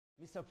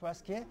Mr.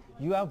 Prasquier,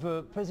 you are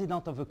the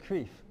president of the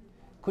CRIF.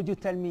 Could you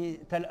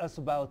tell us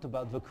about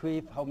the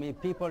CRIF, how many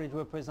people it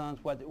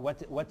represents, what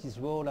its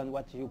role and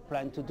what you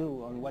plan to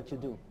do and what you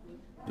do?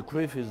 The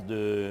CRIF is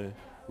the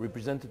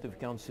representative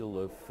council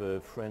of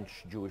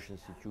French Jewish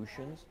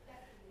institutions.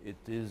 It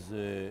is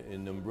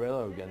an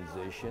umbrella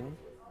organization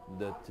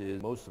that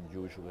is, most of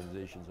Jewish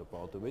organizations are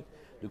part of it.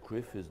 The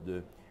CRIF is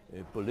the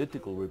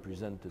political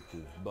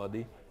representative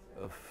body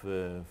of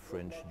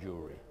French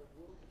Jewry.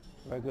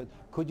 Very good.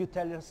 Could you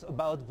tell us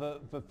about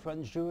the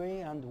French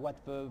Jewry and what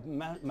the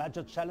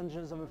major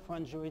challenges of the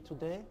French Jewry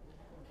today?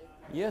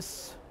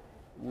 Yes,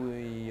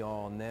 we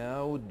are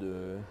now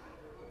the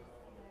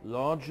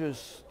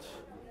largest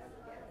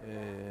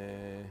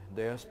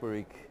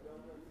diasporic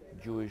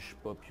Jewish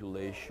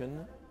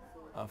population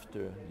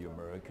after the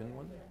American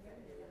one.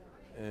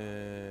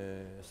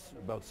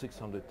 About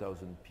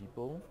 600,000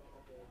 people.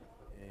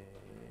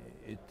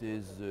 It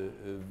is a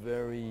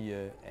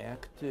very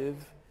active,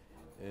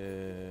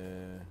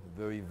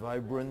 very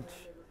vibrant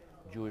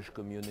Jewish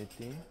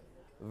community,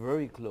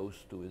 very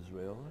close to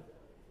Israel.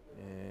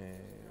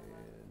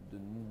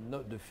 The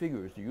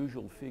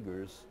usual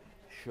figures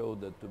show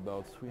that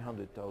about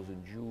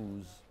 300,000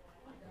 Jews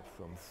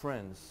from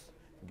France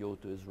go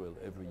to Israel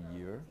every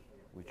year,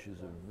 which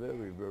is a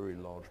very, very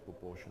large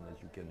proportion, as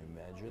you can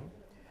imagine.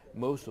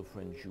 Most of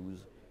French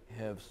Jews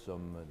have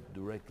some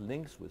direct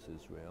links with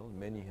Israel.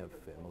 Many have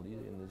family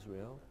in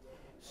Israel.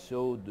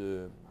 So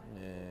the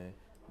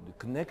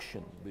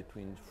connection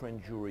between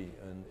French Jewry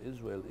and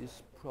Israel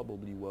is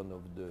probably one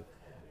of the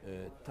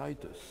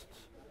tightest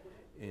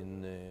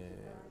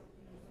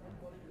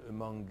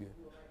among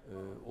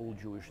all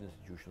Jewish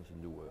institutions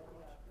in the world.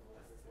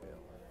 Yeah.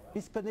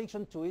 This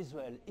connection to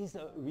Israel is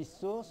a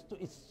resource to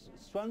its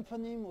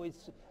strengthening or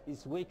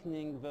it's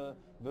weakening the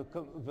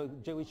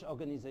Jewish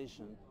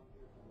organization?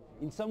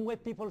 In some way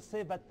people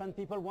say that when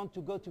people want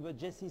to go to the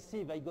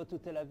JCC, they go to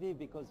Tel Aviv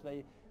because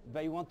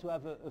they want to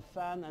have a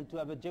fan and to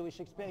have a Jewish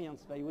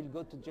experience. They will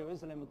go to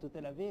Jerusalem or to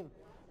Tel Aviv.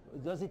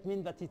 Does it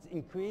mean that it's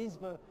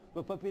increased the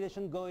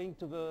population going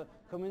to the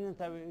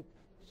communitary,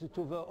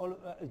 to the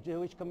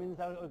Jewish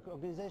communitary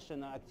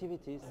organization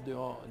activities? There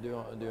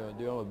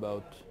are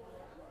about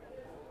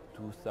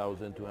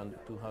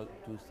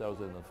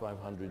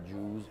 2,500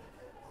 Jews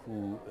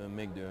who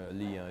make their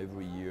Aliyah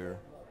every year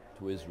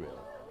to Israel.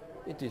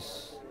 It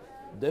is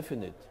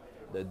definite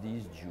that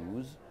these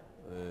Jews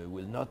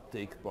will not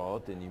take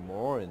part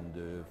anymore in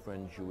the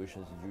French Jewish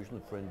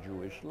institution, French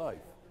Jewish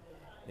life.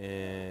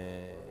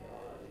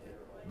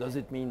 Does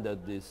it mean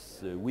that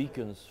this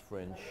weakens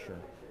French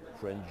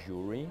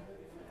Jewry?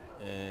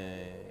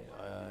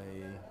 I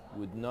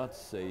would not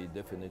say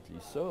definitely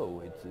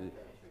so.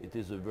 It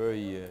is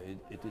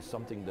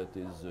something that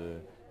is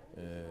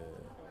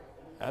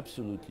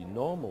absolutely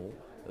normal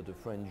that a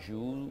French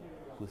Jew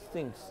who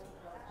thinks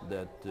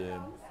that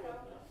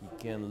he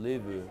can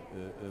live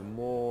a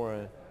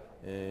more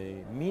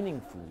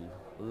meaningful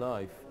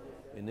life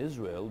in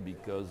Israel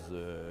because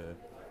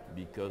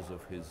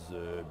of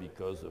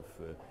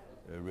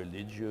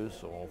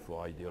religious or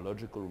for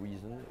ideological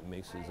reason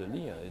makes his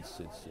Aliyah.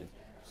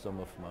 Some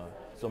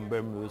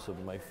members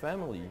of my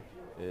family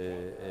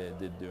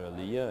did their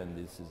Aliyah, and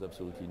this is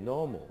absolutely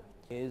normal.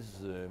 Is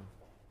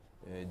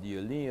the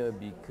Aliyah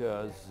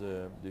because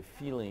the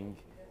feeling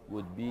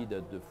would be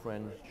that the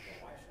French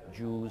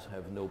Jews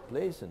have no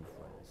place in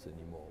France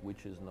anymore,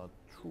 which is not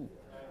true.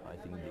 I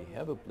think they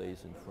have a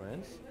place in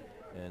France,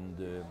 and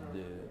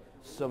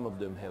some of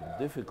them have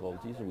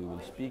difficulties, and we will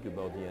speak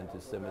about the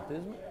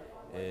anti-Semitism,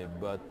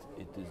 but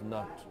it is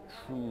not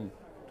true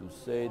to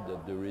say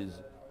that there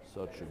is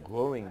such a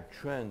growing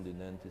trend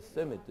in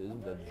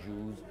anti-Semitism that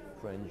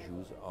French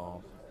Jews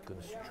are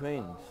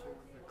constrained,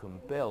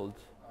 compelled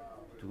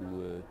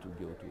to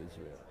go to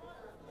Israel.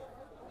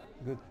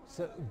 Good.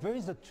 So there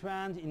is a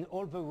trend in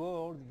all the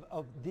world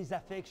of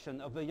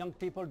disaffection, of the young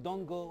people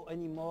don't go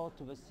anymore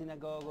to the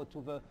synagogue or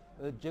to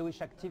the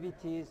Jewish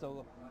activities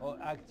or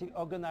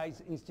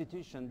organized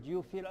institutions. Do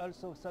you feel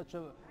also such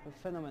a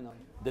phenomenon?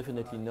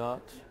 Definitely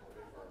not.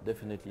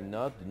 Definitely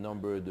not.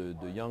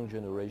 The young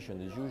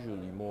generation is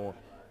usually more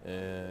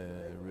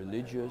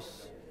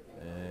religious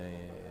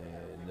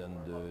than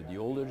the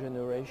older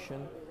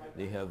generation.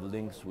 They have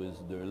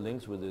their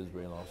links with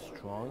Israel are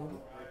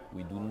strong.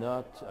 I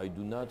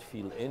do not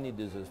feel any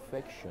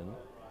disaffection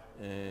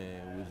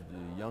with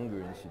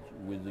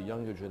the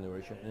younger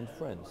generation in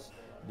France.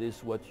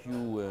 What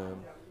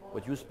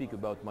you speak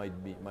about might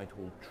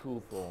hold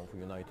true for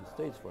United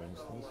States, for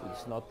instance.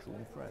 It's not true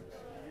in France,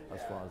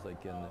 as far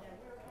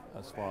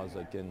as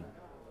I can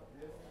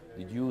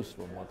deduce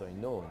from what I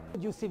know. How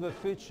do you see the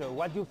future?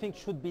 What do you think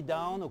should be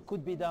done or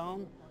could be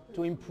done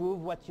to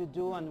improve what you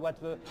do and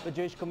what the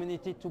Jewish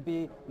community to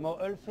be more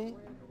healthy?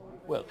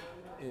 Well,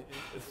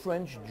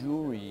 French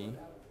Jewry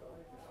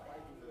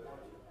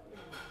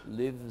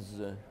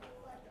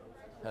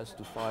has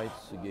to fight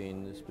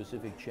against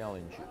specific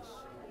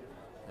challenges.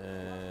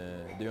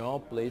 There are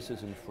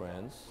places in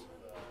France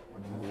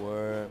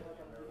where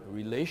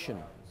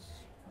relations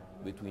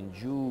between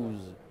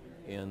Jews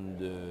and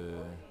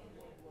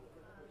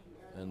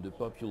and the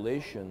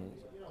population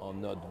are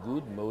not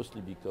good,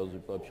 mostly because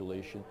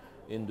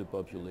in the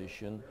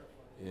population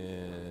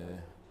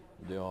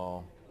there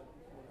are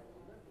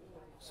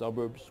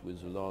suburbs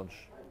with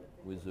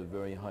a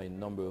very high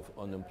number of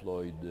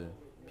unemployed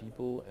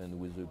people, and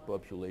with a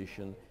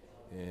population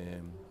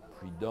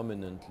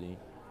predominantly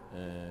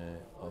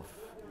of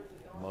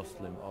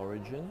Muslim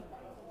origin.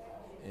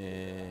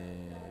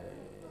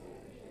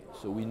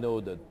 So we know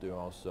that there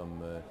are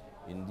some,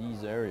 in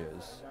these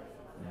areas,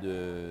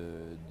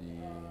 the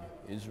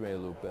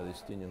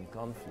Israelo-Palestinian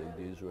conflict,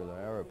 the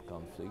Israelo-Arab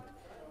conflict,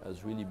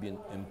 has really been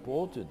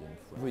imported in.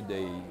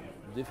 Everyday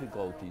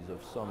difficulties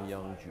of some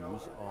young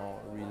Jews are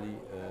really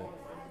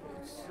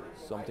it's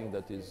something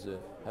that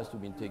has to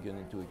be taken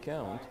into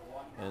account,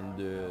 and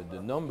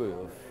the number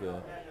of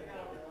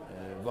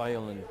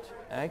violent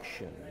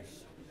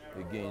actions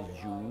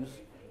against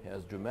Jews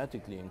has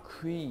dramatically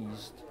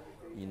increased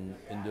in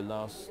the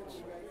last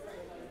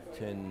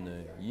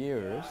 10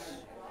 years.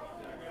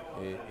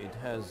 It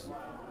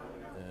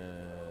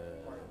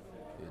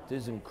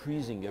is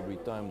increasing every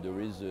time there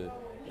is a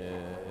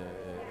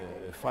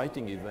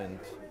fighting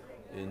event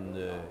in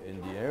the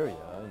area,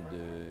 in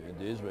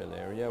the Israel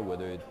area,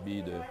 whether it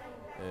be the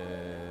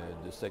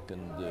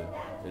second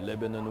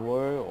Lebanon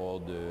war or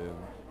the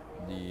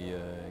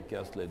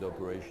Cast-led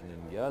operation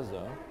in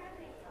Gaza.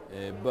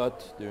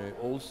 But there is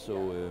also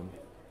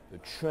a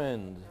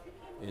trend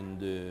in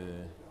the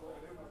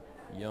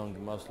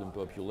young Muslim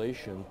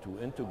population to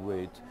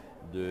integrate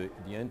the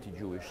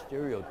anti-Jewish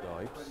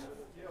stereotypes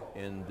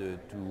and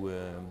to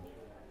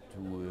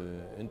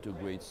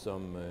integrate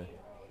some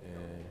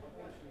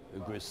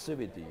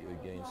aggressivity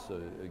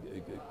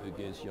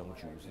against young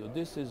Jews. So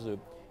this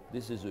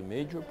is a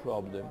major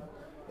problem,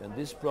 and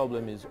this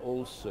problem is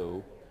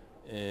also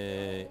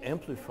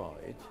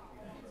amplified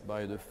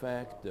by the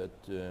fact that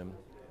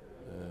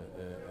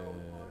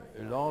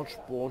a large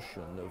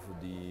portion of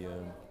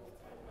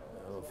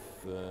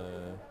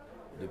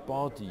the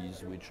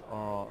parties which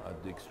are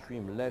at the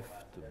extreme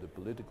left of the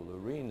political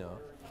arena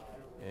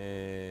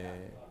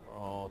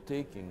are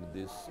taking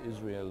this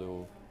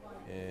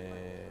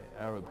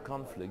Israelo-Arab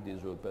conflict, the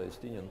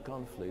Israel-Palestinian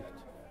conflict,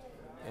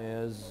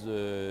 as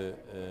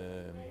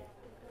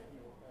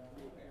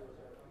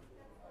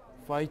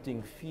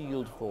fighting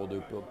field for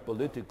the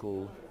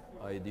political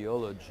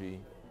ideological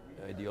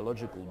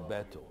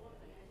battle.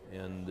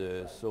 And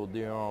so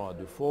they are at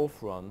the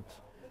forefront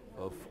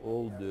of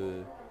all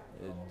the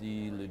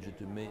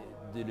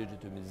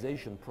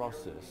delegitimization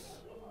process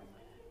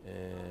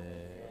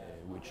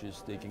which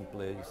is taking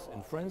place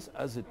in France,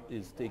 as it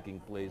is taking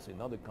place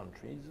in other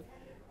countries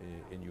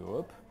in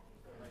Europe,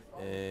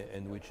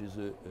 and which is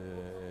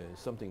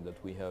something that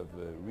we have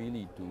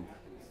really to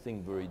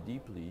think very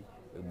deeply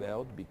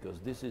about, because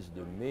this is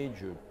the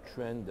major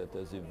trend that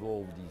has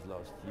evolved these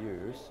last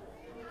years,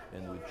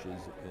 and which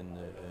is a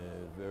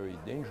very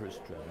dangerous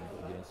trend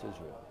against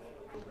Israel.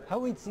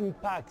 How it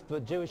impacts the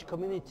Jewish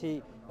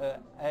community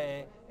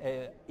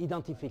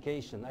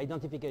identification? I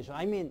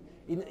mean,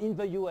 in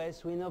the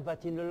US, we know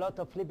that in a lot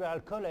of liberal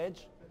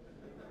colleges,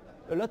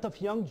 a lot of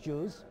young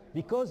Jews,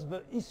 because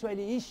the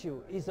Israeli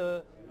issue is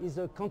a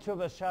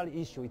controversial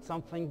issue, it's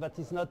something that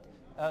is not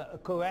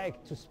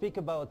correct to speak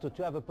about or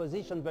to have a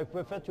position, they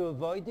prefer to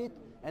avoid it,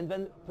 and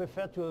then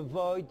prefer to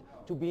avoid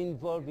to be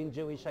involved in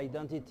Jewish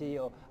identity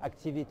or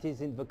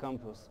activities in the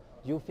campus.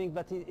 Do you think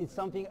that it's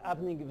something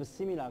happening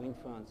similar in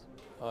France?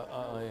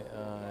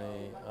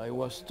 I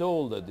was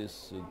told that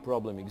this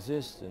problem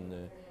exists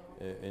in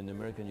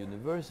American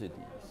universities.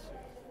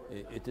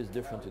 It is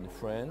different in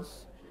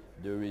France.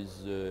 There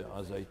is,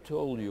 as I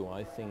told you,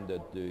 I think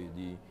that the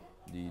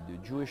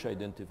Jewish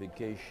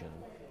identification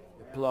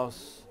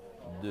plus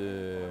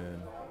the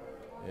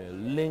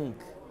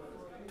link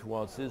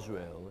towards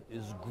Israel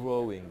is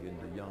growing in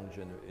the young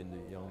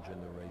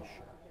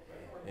generation.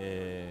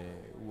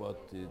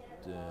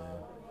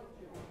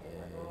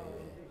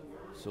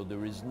 So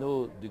there is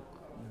no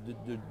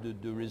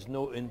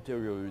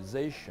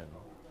interiorization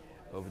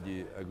of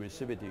the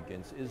aggressivity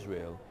against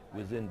Israel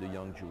within the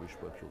young Jewish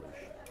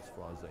population, as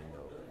far as I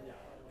know.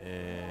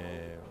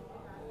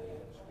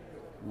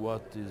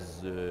 What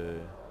is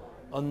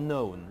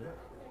unknown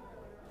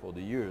for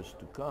the years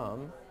to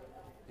come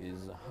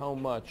is how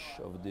much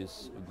of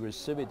this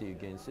aggressivity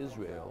against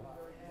Israel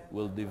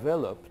will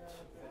develop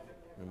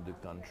in the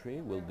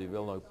country, will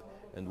develop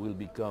and will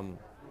become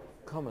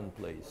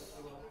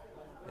commonplace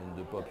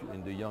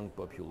in the young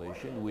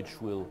population,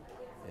 which will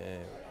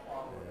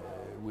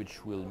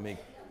make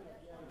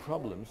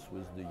problems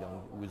with the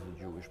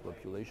Jewish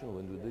population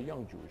and with the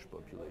young Jewish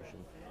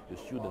population, the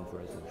student, for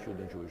instance,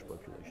 student Jewish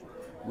population.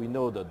 We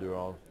know that there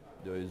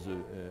is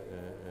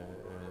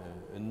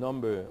a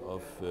number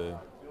of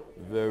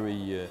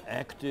very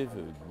active,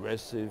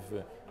 aggressive,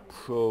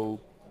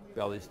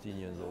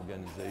 pro-Palestinian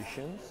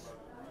organizations,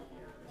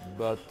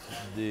 but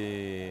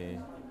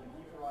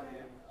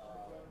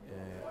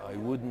I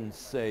wouldn't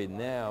say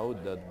now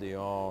that they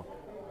are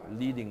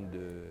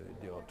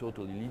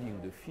totally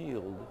leading the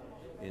field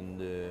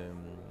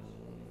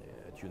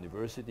at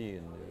university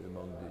and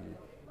among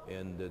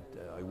and that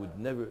I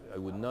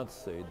would not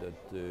say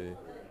that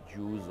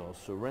Jews are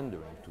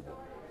surrendering to them.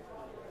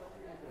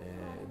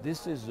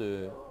 This is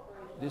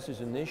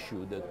an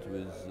issue that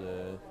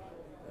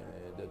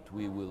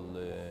we will,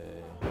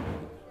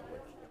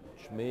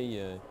 which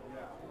may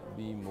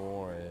be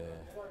more.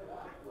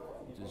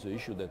 It is an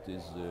issue that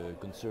is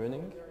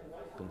concerns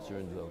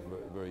us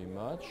very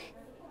much.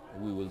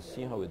 We will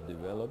see how it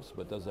develops.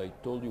 But as I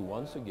told you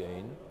once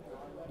again,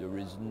 there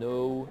is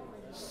no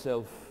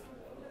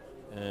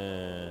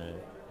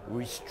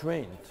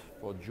restraint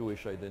for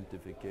Jewish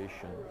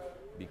identification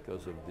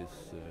because of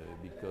these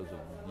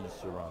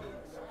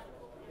surroundings.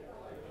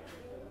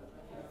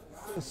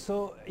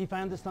 So, if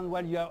I understand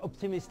well, you are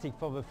optimistic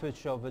for the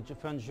future of the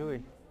French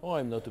Jewry? Oh,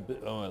 I'm not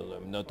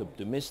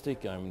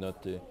optimistic. I'm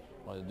not. The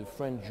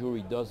French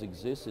Jewry does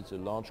exist. It's a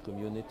large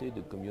community.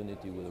 The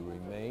community will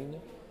remain.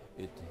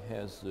 It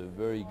has a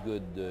very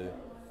good.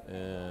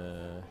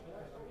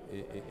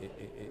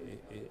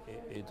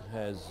 It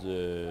has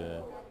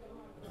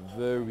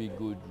very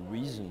good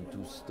reason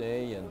to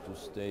stay and to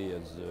stay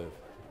as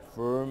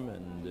firm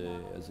and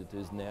as it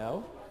is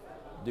now.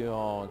 There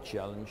are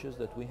challenges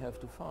that we have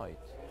to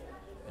fight,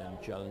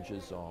 and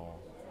challenges are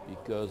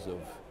because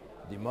of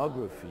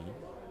demography.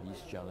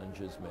 These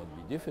challenges may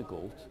be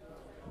difficult,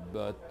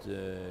 but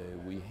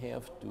we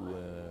have to.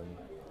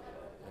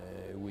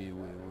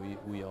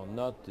 We are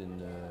not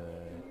in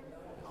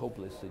a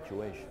hopeless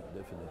situation.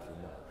 Definitely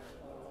not.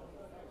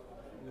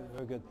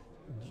 Very good.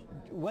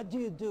 What do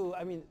you do?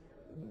 I mean,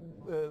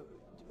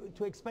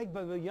 to expect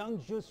that the young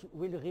Jews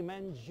will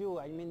remain Jew,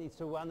 I mean, it's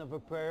one of the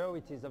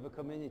priorities of the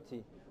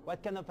community.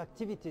 What kind of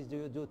activities do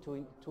you do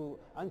to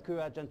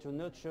encourage and to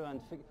nurture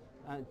and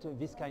to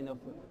this kind of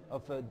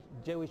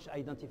Jewish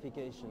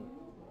identification?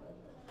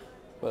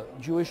 Well,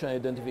 Jewish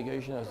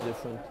identification has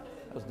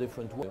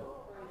different ways.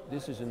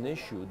 This is an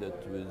issue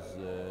that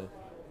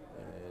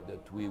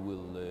we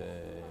will,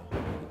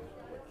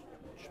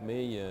 which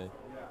may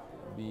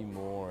be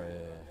more.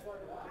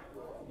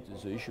 It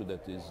is an issue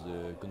that is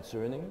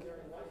concerns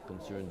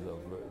us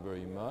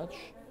very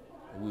much.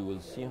 We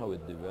will see how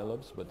it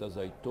develops. But as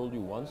I told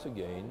you once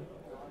again,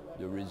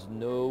 there is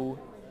no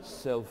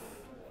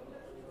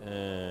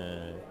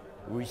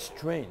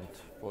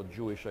restraint for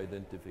Jewish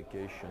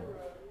identification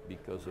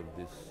because of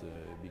these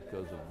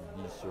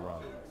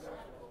surroundings.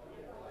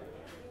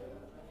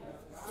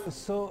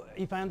 So,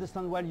 if I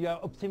understand well, you are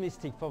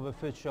optimistic for the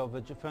future of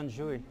the French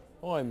Jewry?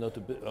 Oh, I'm not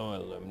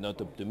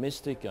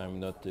optimistic. I'm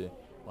not. The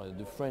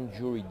French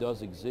Jewry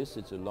does exist.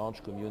 It's a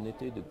large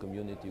community. The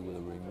community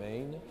will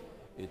remain.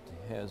 It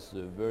has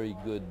a very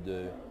good.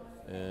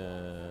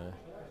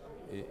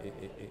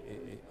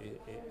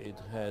 It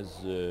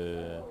has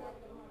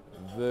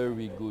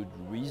very good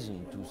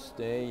reason to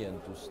stay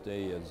and to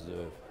stay as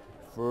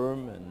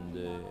firm and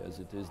as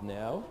it is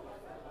now.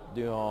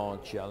 There are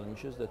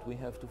challenges that we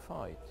have to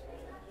fight,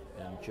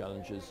 and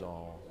challenges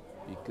are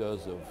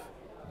because of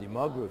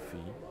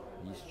demography.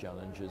 These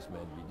challenges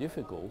may be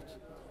difficult,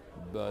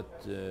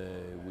 but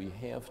we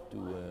have to.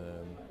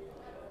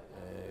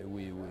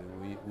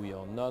 We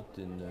are not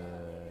in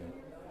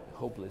a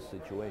hopeless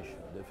situation.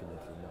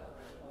 Definitely not.